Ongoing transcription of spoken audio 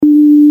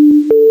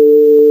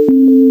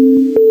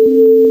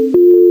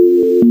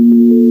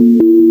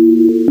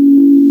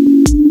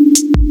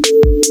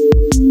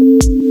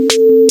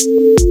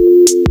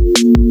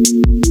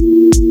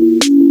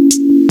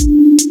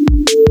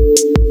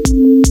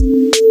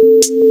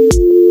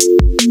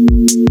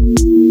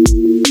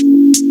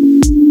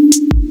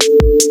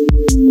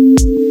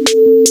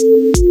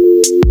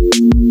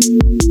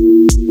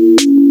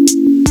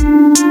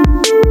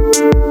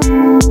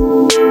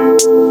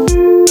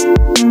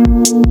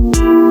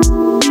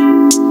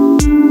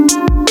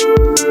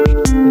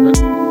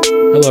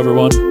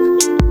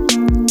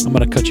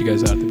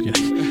guys out at the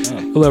beginning.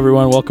 Hello,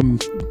 everyone. Welcome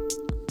to.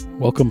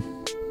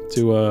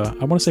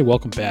 I want to say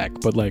welcome back,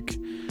 but like,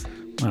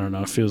 I don't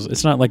know.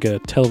 It's not like a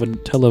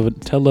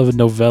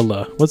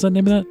telenovela. What's the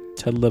name of that?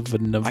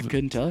 Telenovela. I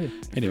couldn't tell you.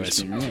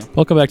 Anyways,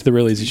 welcome back to the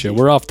Real Easy Show.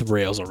 We're off the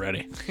rails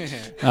already.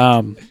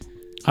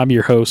 I'm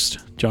your host,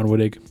 John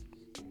Wittig.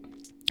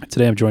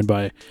 Today I'm joined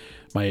by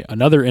my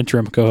another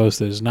interim co-host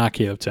that is not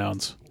Caleb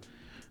Towns,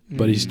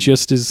 but he's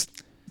just as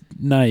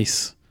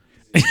nice.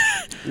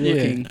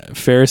 Looking.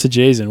 Farris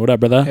Hejazen. What up,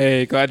 brother?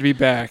 Hey, glad to be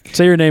back.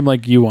 Say your name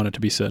like you want it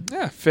to be said.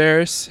 Yeah,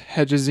 Farris,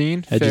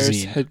 Hejazen.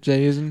 Farris,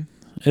 Hejazen.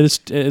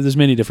 There's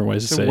many different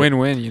ways to say it. It's a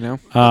win-win, you know?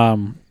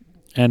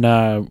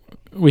 And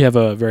we have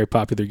a very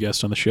popular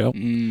guest on the show.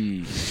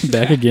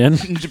 Back again.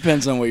 It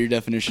depends on what your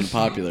definition of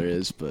popular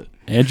is, but...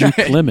 Andrew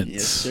Klementz.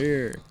 Yes,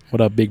 sir.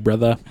 What up, big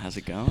brother? How's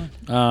it going?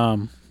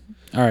 All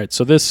right,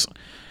 so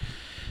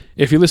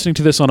if you're listening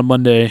to this on a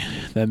Monday,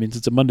 that means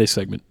it's a Monday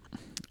segment.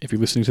 If you're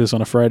listening to this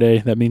on a Friday,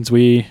 that means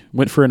we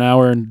went for an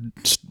hour and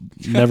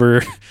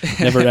never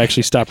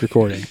actually stopped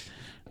recording.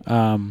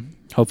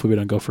 Hopefully we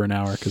don't go for an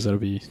hour because that'll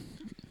be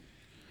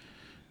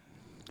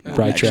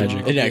probably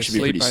tragic. It'd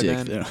actually be pretty sick,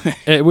 though.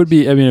 It would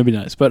be. I mean, it'd be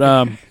nice. But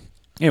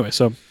anyway,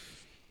 so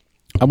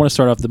I want to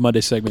start off the Monday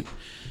segment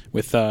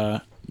with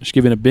just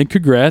giving a big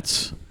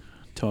congrats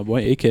to my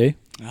boy AK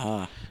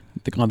on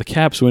the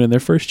Caps winning their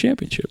first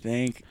championship.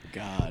 Thank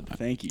God.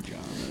 Thank you,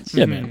 John.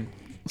 Yeah, man.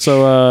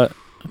 So,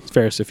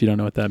 Farris, if you don't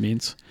know what that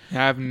means. I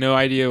have no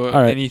idea what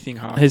anything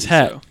hockey. His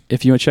hat. So.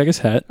 If you want to check his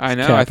hat. I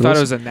know. Capitals. I thought it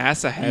was a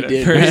NASA hat at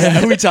first.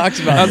 Yeah, we talked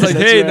about it. I was like,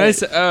 hey, right.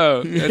 nice.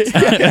 Oh, that's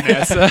not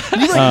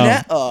NASA. You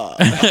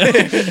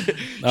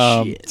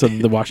like so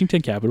the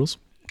Washington Capitals,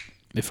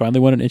 they finally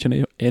won an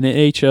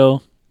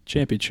NHL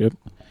championship,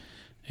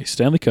 a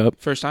Stanley Cup.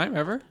 First time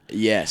ever?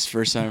 Yes,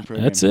 first time in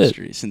program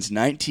history. Since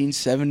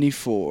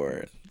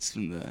 1974. That's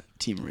when the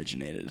team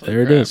originated.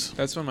 There it is.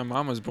 That's when my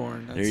mom was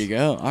born. There you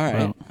go. All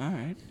right. Wow. All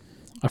right.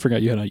 I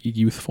forgot you had a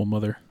youthful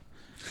mother.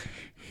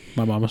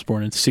 My mom was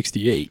born in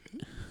 1968.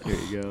 There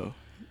you go.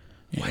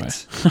 Anyway.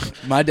 What?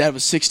 My dad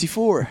was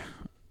 1964.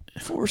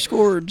 4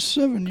 scored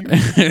 7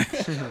 years.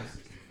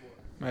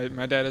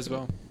 my dad as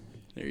well.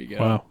 There you go.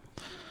 Wow.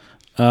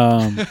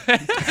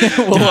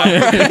 Well, all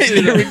right,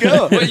 there we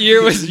go. What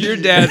year was your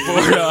dad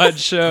born on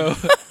show?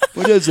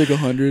 My dad's like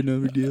 100, no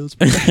big deal. It's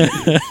pretty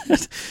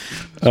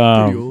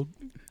old.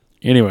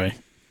 Anyway.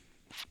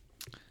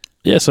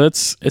 Yeah, so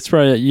it's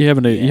probably you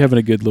having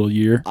a good little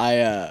year.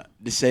 To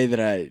say that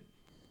I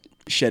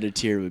shed a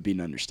tear would be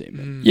an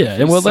understatement. Yeah,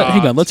 and well,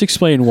 hang on. Let's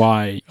explain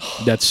why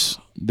that's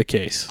the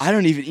case. I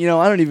don't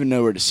even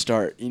know where to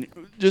start.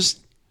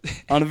 Just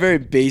on a very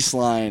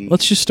baseline.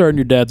 Let's just start in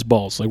your dad's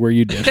balls, like where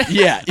you did.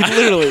 Yeah,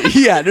 literally.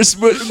 Yeah, just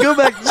go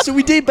back. So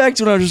we date back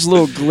to when I was just a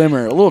little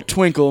glimmer, a little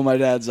twinkle in my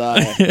dad's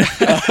eye.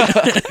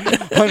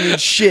 I mean,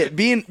 shit.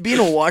 Being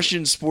a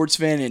Washington sports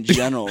fan in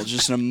general is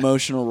just an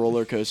emotional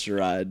roller coaster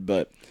ride.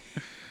 But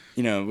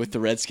with the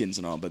Redskins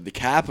and all, but the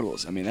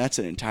Capitals, I mean, that's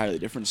an entirely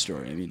different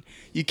story. I mean,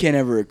 you can't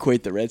ever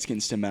equate the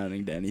Redskins to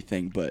amounting to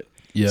anything, but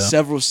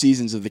several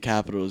seasons of the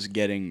Capitals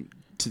getting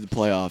to the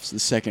playoffs, the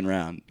second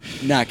round,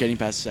 not getting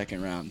past the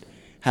second round,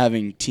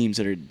 having teams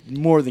that are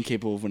more than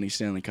capable of winning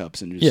Stanley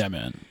Cups and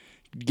just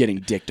getting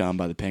dicked on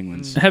by the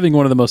Penguins. Having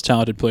one of the most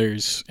talented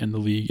players in the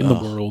league, in the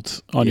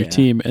world, on your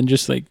team, and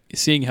just like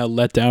seeing how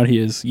let down he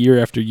is year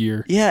after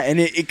year. Yeah, and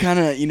it kind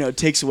of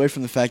takes away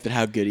from the fact that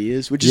how good he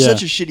is, which is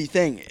such a shitty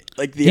thing.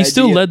 Like he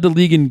still led the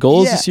league in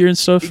goals this year and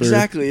stuff.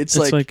 Exactly, it's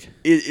like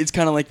it's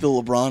kind of like the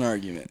LeBron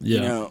argument.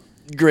 Yeah.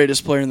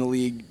 Greatest player in the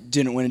league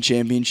didn't win a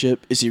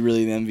championship. Is he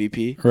really the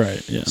MVP?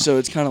 Right. Yeah. So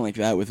it's kind of like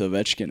that with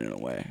Ovechkin in a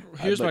way.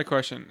 Here's my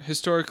question: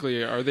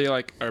 historically, are they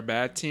like a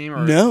bad team?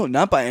 Or? No,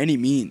 not by any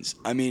means.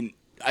 I mean,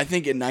 I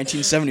think in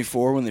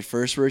 1974 when they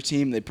first were a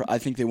team, I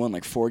think they won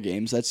like 4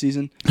 games that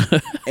season,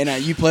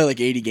 and you play like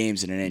 80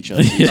 games in an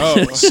NHL season.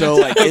 Oh, so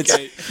like it's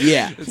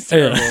it's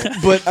terrible.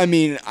 But I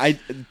mean,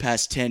 the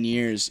past 10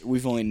 years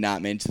we've only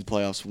not made it to the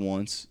playoffs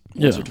once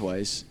or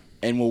twice,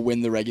 and we'll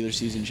win the regular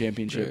season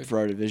championship for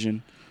our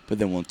division, but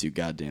then won't do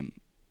goddamn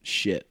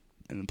shit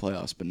in the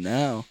playoffs. But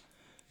now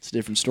it's a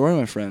different story,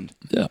 my friend.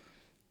 Yeah,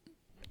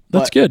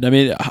 that's good. I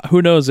mean,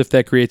 who knows if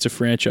that creates a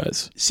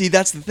franchise? See,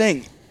 that's the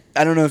thing.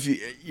 I don't know if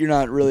you're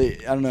not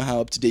really. I don't know how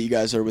up to date you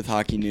guys are with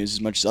hockey news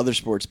as much as other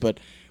sports, but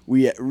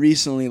we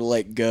recently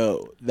let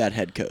go that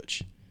head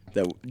coach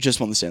that just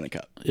won the Stanley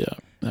Cup. Yeah,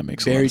 that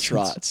makes Barry a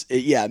lot of sense.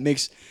 It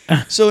makes.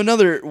 So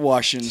another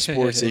Washington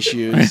sports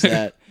issue is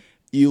that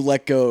you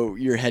let go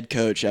your head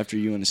coach after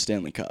you win a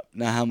Stanley Cup.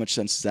 Now, how much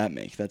sense does that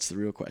make? That's the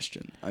real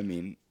question. I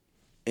mean,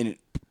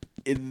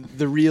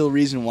 the real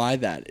reason why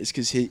that is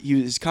because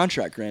his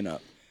contract ran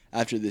up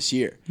after this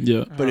year.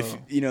 Yeah. But if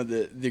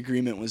the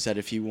agreement was that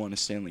if he won a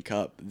Stanley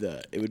Cup,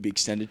 it would be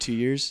extended 2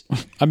 years.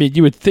 I mean,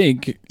 you would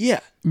think. Yeah.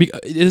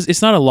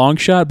 It's not a long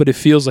shot, but it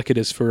feels like it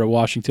is for a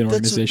Washington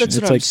organization.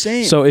 That's what I'm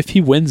saying. So if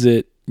he wins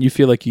it, you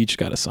feel like you just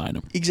got to sign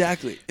him.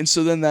 Exactly. And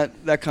so then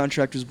that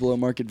contract was below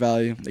market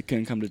value. They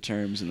couldn't come to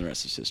terms, and the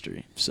rest is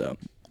history. So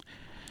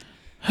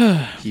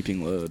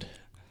keeping load.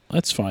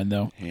 That's fine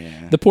though.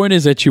 Yeah. The point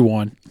is that you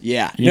won.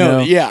 Yeah. You know?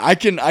 Yeah. I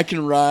can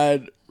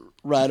ride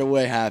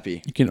away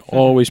happy. You can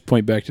always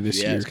point back to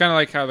this Yeah. year. It's kind of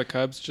like how the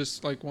Cubs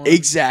just like won.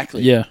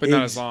 Exactly. Yeah. But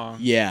not as long.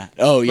 Yeah.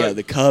 Oh yeah. But-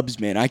 The Cubs,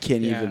 man. I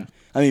can't Yeah. even.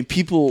 I mean,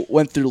 people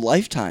went through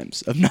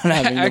lifetimes of not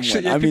having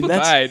Actually, them win. yeah, I mean, people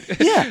that's died.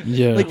 yeah.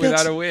 Yeah. Like,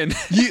 Without that's- a win.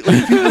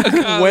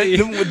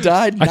 People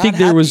died. I not think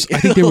there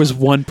happy. was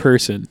one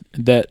person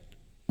that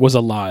was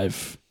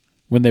alive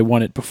when they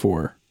won it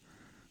before.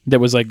 That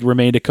was like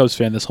remained a Cubs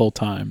fan this whole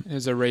time. It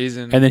was a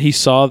raisin. And then he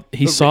saw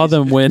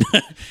them win.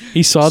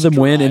 He saw them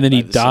win, and then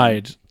he Stride by the sun.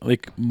 died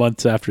like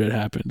months after it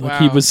happened. Like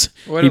Wow. he was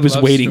What a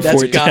love waiting story. for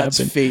That's it to God's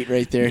happen. fate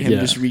right there. Him Yeah.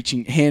 just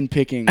reaching, hand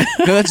picking.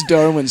 No, that's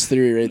Darwin's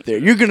theory right there.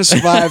 You're gonna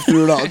survive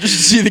through it all just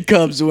to see the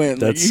Cubs win.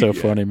 That's so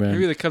funny, man.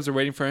 Maybe the Cubs are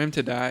waiting for him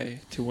to die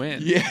to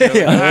win. Yeah.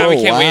 They're like, Oh,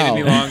 we can't wait wow.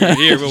 any longer.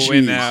 Here, we'll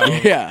win Jeez. now.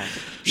 Yeah.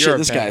 You're Shit, a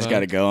this guy's pet got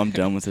to go. I'm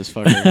done with this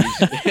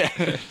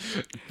fucker.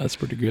 That's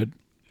pretty good.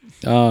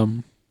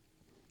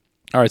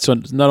 All right, so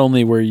not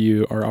only are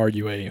you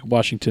a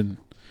Washington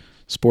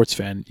sports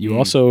fan, you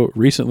also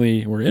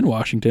recently were in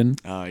Washington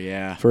Oh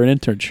yeah. for an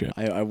internship.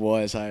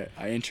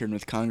 I interned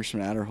with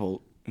Congressman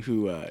Adderholt,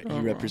 who he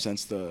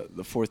represents the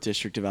 4th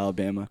District of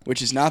Alabama,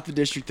 which is not the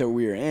district that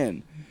we are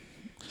in.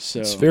 So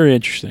It's very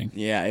interesting.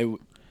 yeah,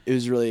 it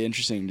was really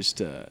interesting just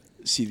to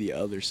see the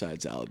other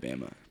sides of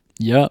Alabama.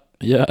 Yeah.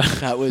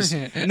 That was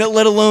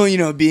let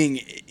alone being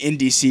in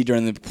DC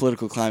during the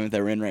political climate that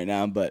we're in right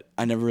now. But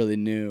I never really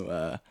knew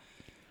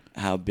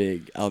how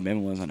big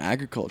Alabama was on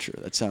agriculture.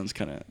 That sounds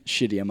kind of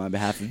shitty on my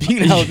behalf of being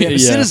an Alabama Yeah.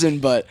 citizen,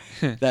 but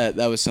that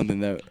was something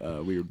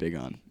that we were big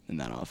on in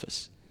that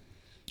office.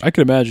 I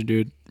could imagine,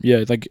 dude.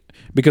 Yeah, like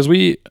because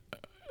we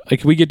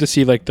get to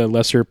see like the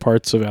lesser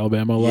parts of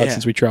Alabama a lot Yeah.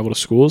 since we travel to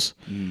schools,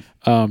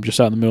 just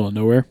out in the middle of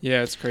nowhere.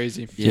 Yeah, it's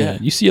crazy. Yeah,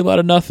 you see a lot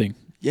of nothing.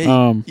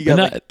 Yeah, you got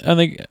and I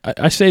think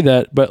I say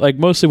that, but like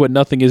mostly what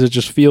nothing is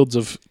just fields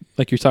of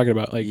like you're talking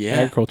about, like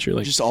agriculture,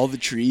 like just all the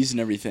trees and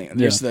everything.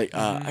 There's like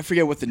I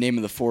forget what the name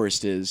of the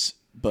forest is,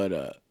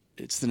 but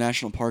it's the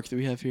national park that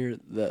we have here.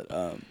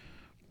 That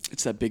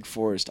it's that big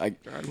forest. God,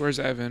 where's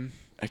Evan?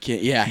 I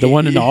can't. Yeah, the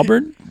one in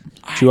Auburn,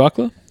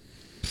 Chewacla.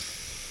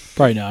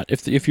 Probably not.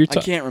 If you're, I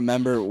can't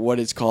remember what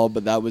it's called,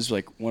 but that was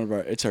like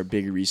it's our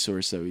big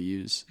resource that we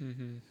use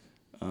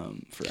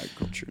for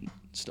agriculture and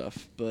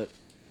stuff. But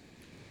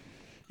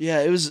yeah,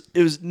 it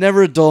was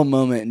never a dull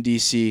moment in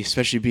DC,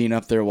 especially being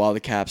up there while the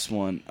Caps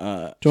won.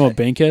 talking about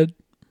Bankhead.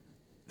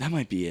 That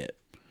might be it.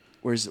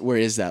 Where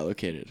is that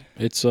located?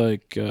 It's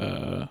like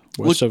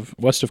west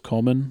of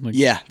Coleman. Like,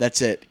 Yeah,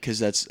 that's it, because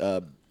that's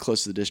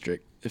close to the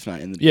district, if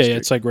not in the yeah, district.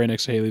 it's like right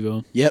next to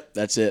Haleyville. Yep,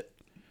 that's it.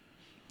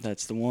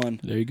 That's the one.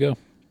 There you go.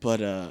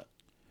 But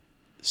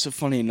so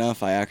funny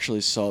enough, I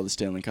actually saw the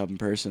Stanley Cup in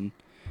person.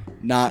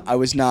 I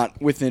was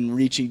not within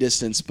reaching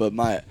distance, but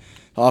my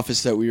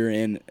office that we were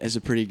in is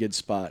a pretty good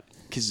spot.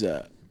 Cause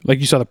Like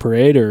you saw the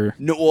parade, or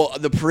no, well,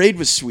 the parade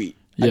was sweet.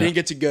 I Yeah. didn't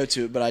get to go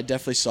to it, but I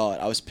definitely saw it.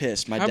 I was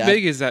pissed. My How dad.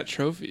 big is that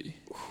trophy?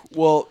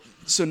 Well,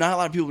 so not a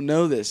lot of people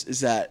know this, is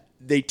that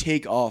they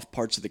take off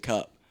parts of the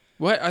cup.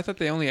 What? I thought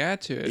they only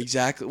add to it.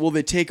 Exactly. Well,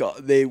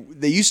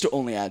 they used to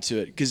only add to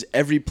it because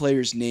every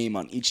player's name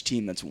on each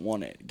team that's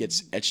won it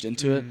gets etched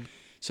into it.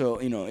 So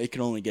it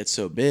can only get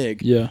so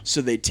big. Yeah.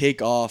 So they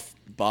take off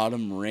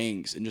bottom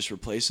rings and just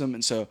replace them.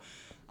 And so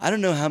I don't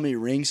know how many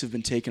rings have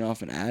been taken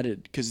off and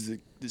added, because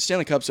the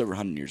Stanley Cup's over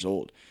 100 years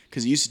old,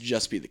 because it used to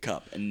just be the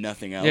cup and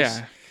nothing else.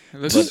 Yeah.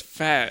 This is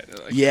fat.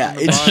 Like, Yeah, on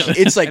the bottom.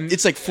 it's like And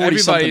 40 everybody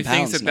something thinks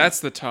pounds that now. that's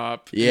the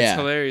top. Yeah. It's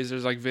hilarious.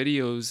 There's like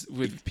videos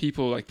with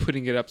people like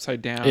putting it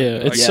upside down.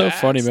 yeah, Like, it's so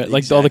 "That's funny, man. the-"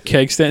 Like all the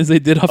keg stands they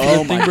did off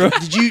Oh that my thing, bro.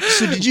 god!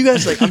 Did you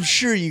guys I'm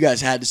sure you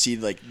guys had to see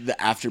like the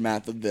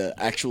aftermath of the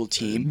actual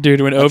team,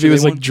 Dude, when after Ovi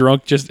was they like won?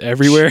 drunk just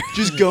everywhere.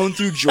 just going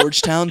through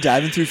Georgetown,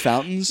 diving through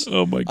fountains.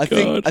 Oh my I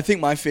god. think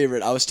my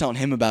favorite, I was telling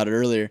him about it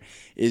earlier,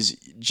 is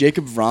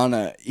Jacob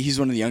Vrana. He's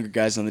one of the younger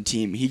guys on the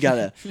team. He got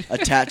a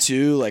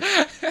tattoo like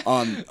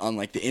on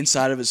like the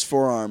inside of his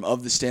forearm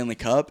of the Stanley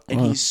Cup,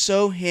 and he's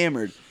so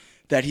hammered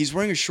that he's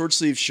wearing a short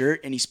sleeve shirt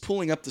and he's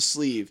pulling up the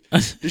sleeve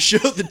to show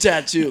the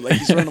tattoo, like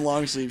he's wearing a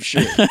long sleeve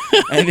shirt.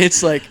 And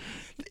it's like,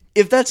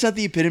 if that's not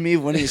the epitome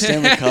of winning a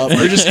Stanley Cup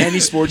or just any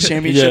sports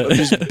championship of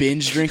just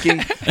binge drinking,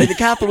 like the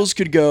Capitals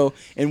could go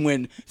and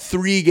win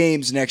 3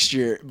 games next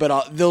year, but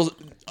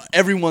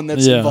everyone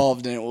that's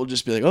involved in it will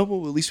just be like, oh,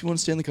 well, at least we won a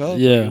Stanley Cup.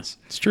 Yeah,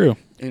 it's true.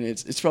 And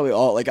it's probably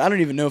all, like, I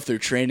don't even know if they're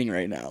training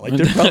right now. Like,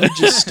 they're probably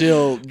just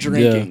still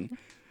drinking.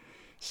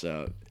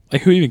 So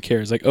Like, who even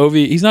cares? Like,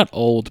 Ovi, he's not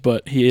old,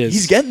 but he is.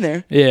 he's getting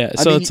there. Yeah,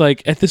 I so mean, it's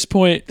like, at this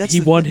point, that's he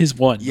the won thing. his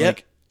one. Yep.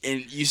 Like,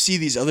 And you see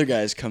these other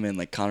guys come in,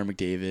 like Connor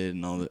McDavid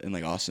and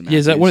like Austin yeah,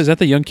 Matthews. is that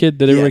the young kid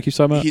that everybody keeps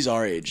talking about? He's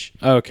our age.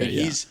 Oh, okay, And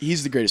yeah.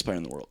 He's the greatest player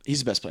in the world. He's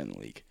the best player in the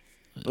league.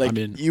 Like, I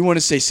mean, you want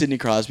to say Sidney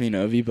Crosby and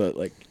Ovi, but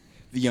like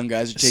the young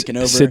guys are taking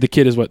over. Sid the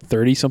kid is what,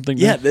 30 something?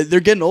 Yeah, they're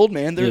getting old,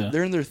 man. Yeah.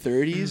 They're in their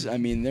 30s. I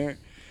mean, they're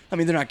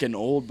not getting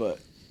old, but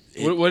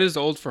What is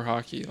old for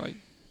hockey? Like,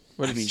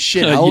 what I is mean,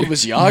 shit. How old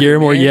was Yager?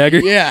 Jaromir man?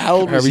 Jagr? Yeah, how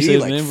old was However you he? say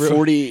Like his name, bro.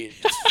 40,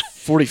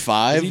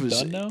 45. Is he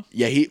done now?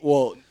 Yeah,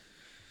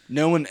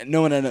 No one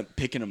ended up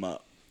picking him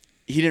up.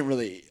 He didn't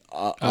really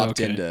opt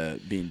Okay. into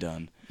being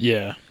done.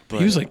 Yeah. But,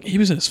 he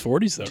was in his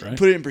 40s though, right?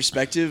 Put it in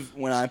perspective,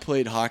 when I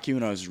played hockey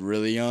when I was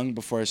really young,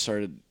 before I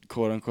started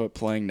quote unquote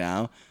playing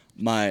now,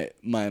 my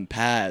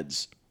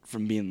pads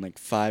from being like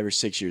 5 or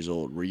 6 years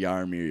old were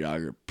Jaromir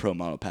Jagr Pro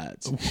Model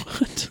pads.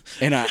 What?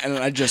 And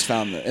I just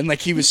found that. And like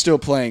he was still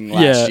playing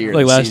last year.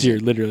 like last season. year,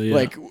 literally. Yeah.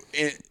 Like,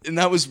 and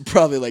that was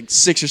probably like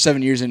 6 or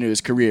 7 years into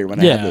his career when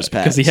I had those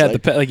pads. because he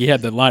had he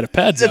had the line of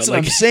pads. That's out, what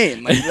I'm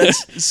saying. Like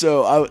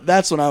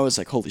that's when I was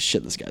like, holy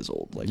shit, this guy's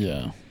old. Like,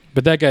 yeah.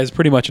 But that guy's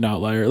pretty much an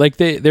outlier. Like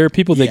there are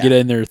people that get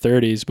in their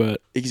 30s,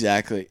 but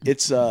exactly.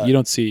 It's you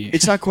don't see.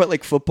 It's not quite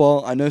like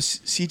football. I know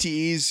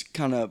CTE's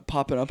kind of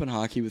popping up in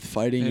hockey with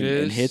fighting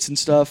and hits and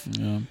stuff.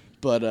 Yeah.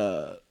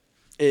 But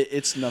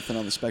it's nothing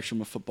on the spectrum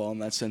of football in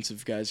that sense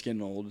of guys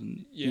getting old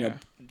and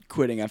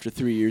quitting after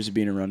 3 years of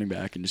being a running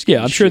back and just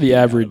I'm sure the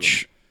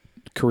average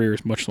career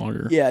is much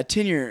longer. Yeah,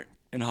 tenure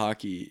in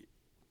hockey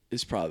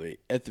is probably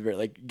at the very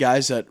like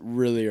guys that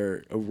really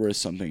are worth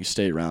something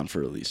stay around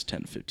for at least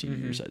 10 to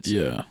 15 years, I'd say.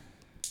 Yeah.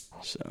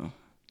 So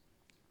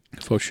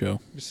for sure.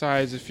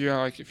 Besides, if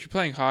you're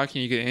playing hockey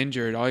and you get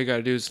injured, all you got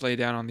to do is lay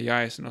down on the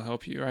ice and it'll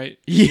help you, right?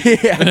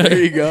 Yeah, there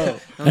you go.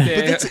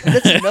 Okay. But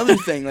that's another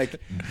thing. Like,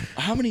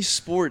 how many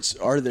sports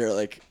are there?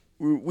 Like,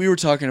 we were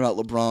talking about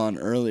LeBron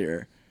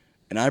earlier,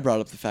 and I brought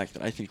up the fact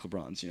that I think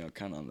LeBron's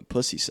kind of on the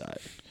pussy side.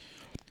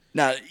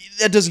 Now,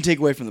 that doesn't take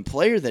away from the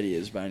player that he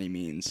is by any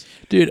means.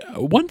 Dude,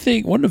 one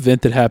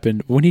event that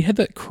happened when he had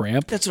that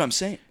cramp. That's what I'm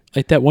saying.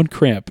 Like that one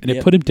cramp, and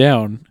it put him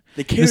down.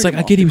 It's like,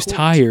 I get he was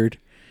tired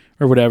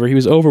or whatever. He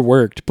was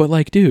overworked. But,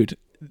 like, dude.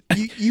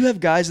 You have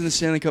guys in the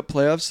Stanley Cup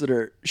playoffs that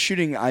are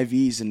shooting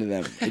IVs into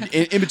them.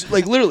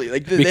 Like, literally.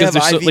 Like, they because have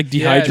they're IV. so, like,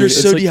 dehydrated. They're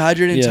so it's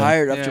dehydrated and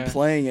tired Yeah. after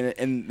playing,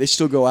 and they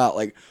still go out.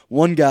 Like,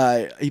 one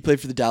guy, he played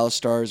for the Dallas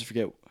Stars. I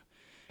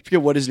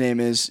forget what his name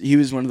is. He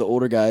was one of the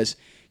older guys.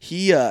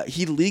 He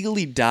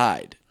legally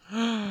died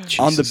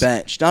on the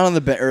bench, not on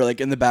the bench or like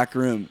in the back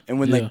room. And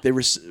when like they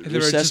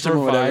recessed him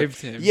or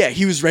whatever, yeah,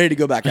 he was ready to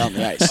go back out on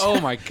the ice.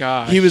 Oh my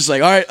god! He was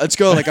like, "All right, let's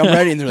go." Like, I'm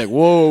ready, and they're like,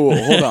 "Whoa,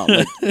 hold on!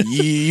 Like,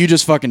 you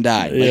just fucking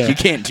died. Like, you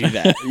can't do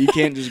that. You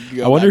can't just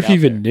go." I wonder if back he out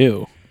even there."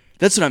 knew.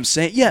 That's what I'm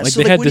saying. Yeah, Like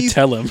so they had when to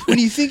tell him. When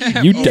you think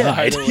You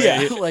died.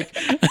 Yeah, like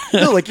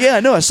no, like yeah, I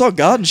know I saw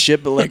God and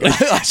shit, but like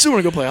I still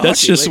want to go play hockey.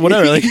 That's just like,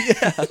 whatever. Like,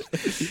 yeah,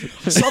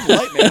 I saw the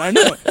light, man. I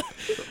know.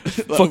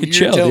 Fucking You're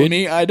chill, telling dude.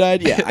 me I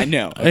died? Yeah, I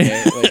know.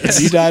 Okay, like,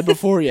 if you died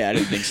before? Yeah, I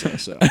didn't think so.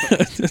 So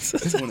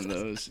it's one of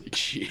those.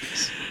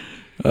 Jeez.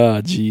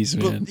 Oh, jeez,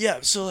 man. But yeah,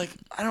 so like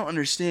I don't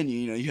understand you.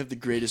 You know, you have the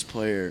greatest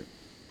player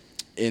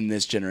in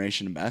this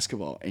generation of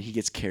basketball, and he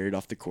gets carried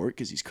off the court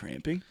because he's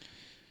cramping.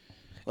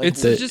 Like,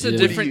 It's just a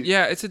different,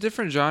 it's a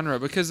different genre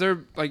because they're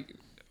like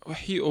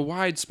a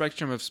wide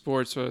spectrum of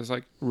sports. So it's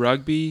like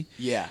rugby,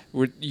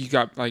 where you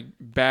got like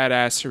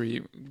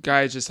badassery,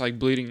 guys just like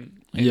bleeding,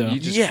 and you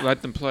just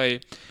let them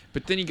play.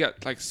 But then you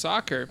got like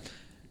soccer,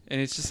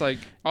 and it's just like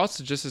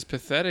also just as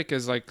pathetic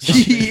as like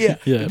Yeah,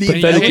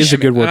 pathetic is a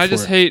good word.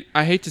 And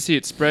I hate to see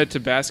it spread to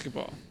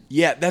basketball.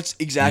 Yeah, that's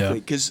exactly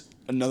because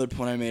another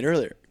point I made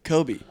earlier.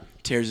 Kobe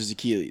tears his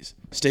Achilles,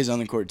 stays on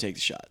the court, takes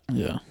the shot.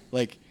 Yeah,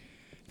 like.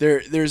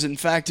 There's in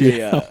fact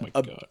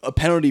a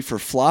penalty for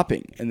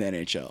flopping in the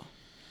NHL.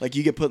 Like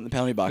you get put in the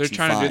penalty box. They're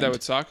trying to do that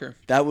with soccer.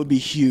 That would be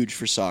huge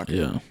for soccer.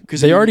 Yeah,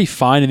 because they already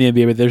fine in the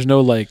NBA, but there's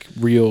no like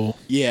real.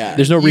 Yeah,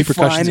 there's no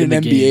repercussions in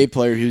the game. game. An NBA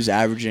player who's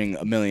averaging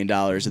 $1 million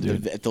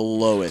at the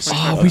lowest.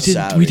 Oh,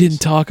 we didn't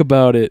talk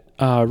about it.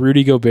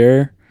 Rudy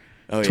Gobert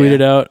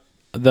tweeted out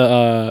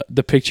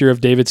the picture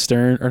of David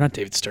Stern, or not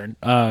David Stern,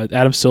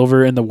 Adam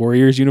Silver in the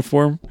Warriors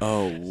uniform.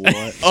 Oh,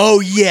 what? Oh,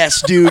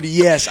 yes, dude.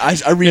 Yes. I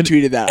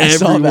retweeted that. I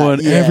saw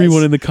that. Yes.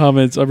 Everyone in the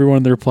comments, everyone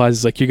in the replies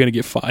is like, you're going to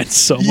get fined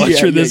so much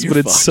for this, but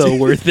it's so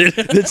worth it.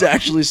 That's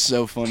actually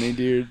so funny,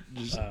 dude.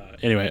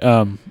 Anyway,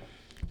 what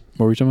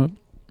were we talking about?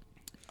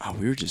 Oh,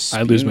 we were just.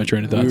 I lose my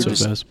train of thought so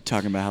fast.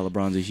 Talking about how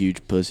LeBron's a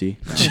huge pussy.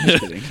 No, I'm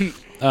just kidding.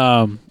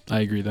 I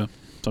agree, though,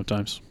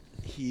 sometimes.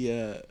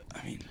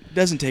 I mean, it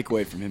doesn't take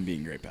away from him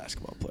being a great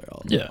basketball player.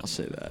 I'll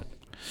say that.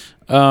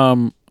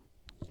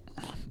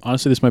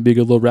 Honestly, this might be a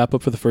good little wrap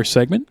up for the first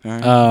segment. All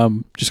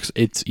right. Just 'cause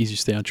it's easy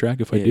to stay on track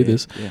if I do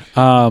this.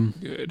 Yeah.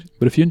 Good.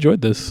 But if you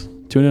enjoyed this,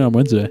 tune in on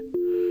Wednesday.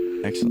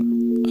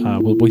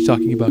 Excellent. We'll be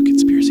talking about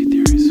conspiracy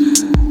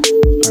theories.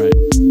 All right.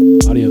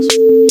 Adios.